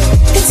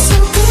 It's so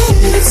good,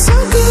 it's so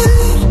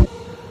good.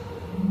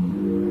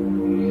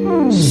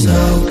 So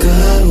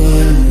good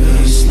when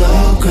we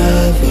slow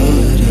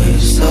gravity,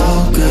 so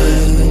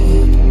good.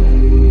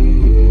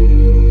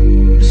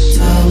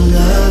 So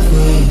love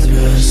with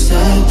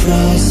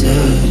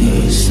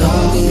reciprocity, so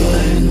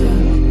good.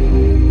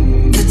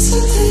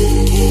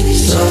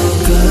 So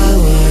good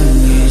when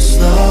we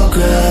slow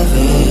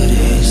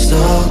gravity,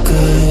 so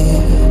good.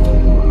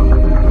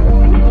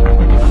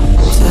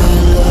 So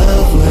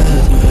love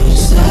with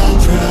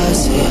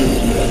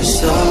reciprocity,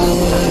 so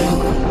good.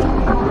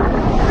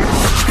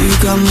 You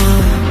got my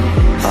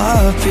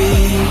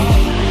heartbeat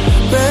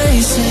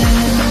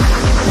racing,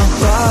 my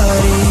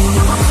body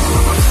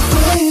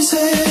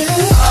racing.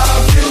 I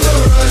feel the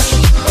rush,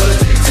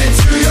 addicted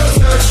to your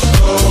touch.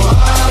 Oh, I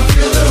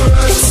feel the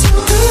rush. It's so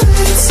good,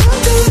 it's so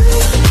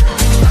good.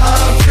 I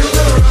feel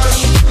the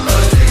rush,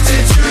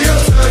 addicted to your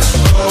touch.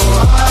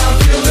 Oh, I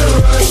feel the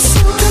rush. It's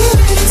so good,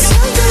 it's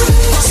so good.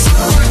 So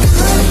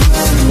good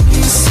when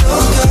we so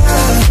good,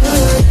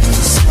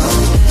 so good.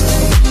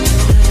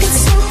 It's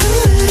so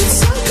good, it's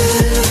so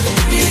good.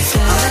 Breathe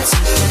 1, 2,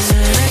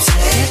 3,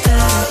 take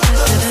all of us.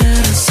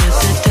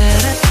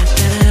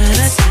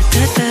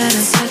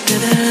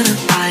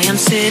 I am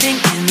sitting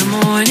in the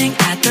morning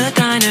at the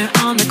diner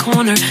on the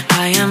corner.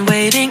 I am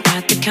waiting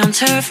at the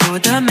counter for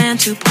the man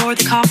to pour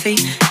the coffee,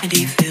 and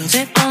he fills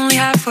it only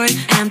halfway.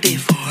 And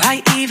before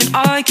I even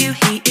argue,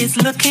 he is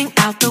looking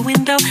out the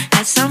window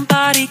at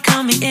somebody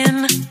coming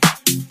in.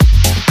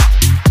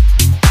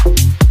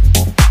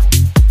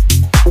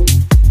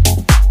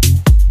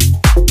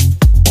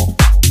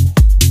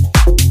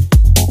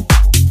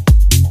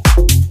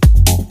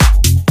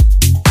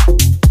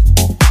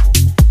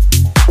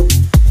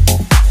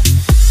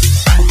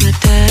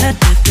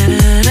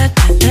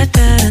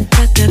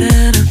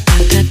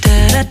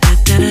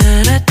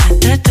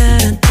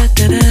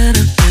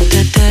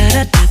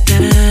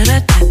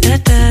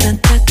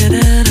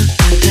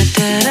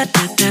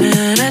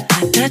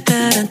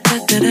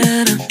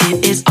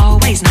 It is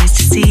always nice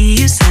to see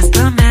you, says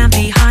the man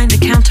behind the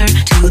counter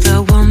to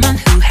the woman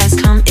who has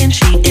come in.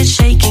 She is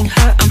shaking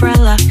her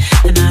umbrella,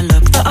 and I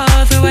look the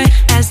other way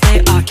as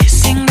they are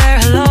kissing their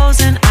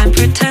hellos, and I'm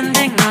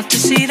pretending not to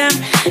see them,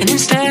 and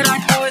instead I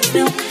pour the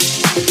milk.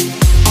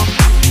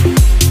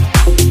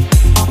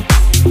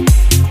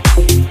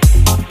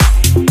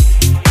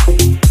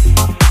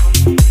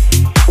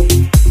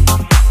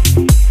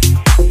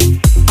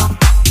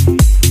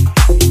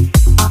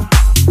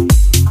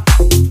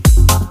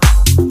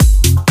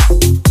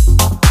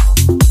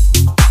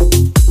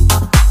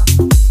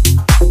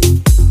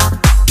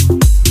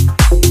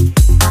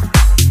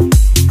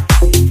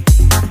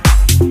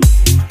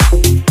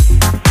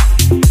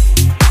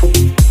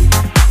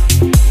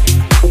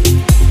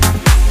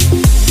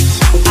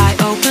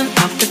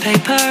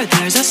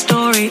 There's a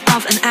story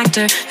of an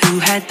actor who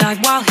had died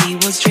while he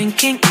was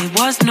drinking. It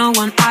was no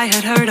one I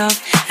had heard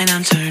of, and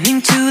I'm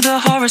turning to the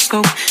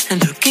horoscope and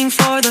looking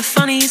for the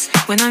funnies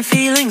when I'm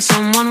feeling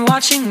someone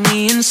watching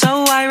me, and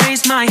so I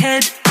raise my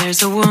head.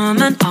 There's a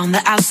woman on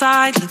the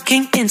outside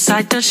looking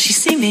inside. Does she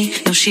see me?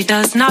 No, she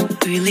does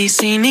not really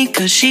see me,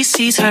 'cause she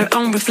sees her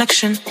own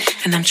reflection,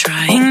 and I'm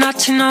trying not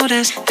to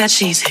notice that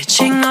she's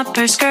hitching up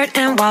her skirt,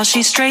 and while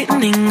she's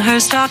straightening her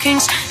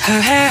stockings,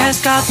 her hair has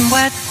gotten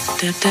wet.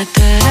 Da da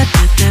da da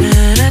da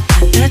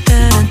da da da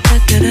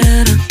da da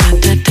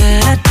da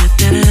da da.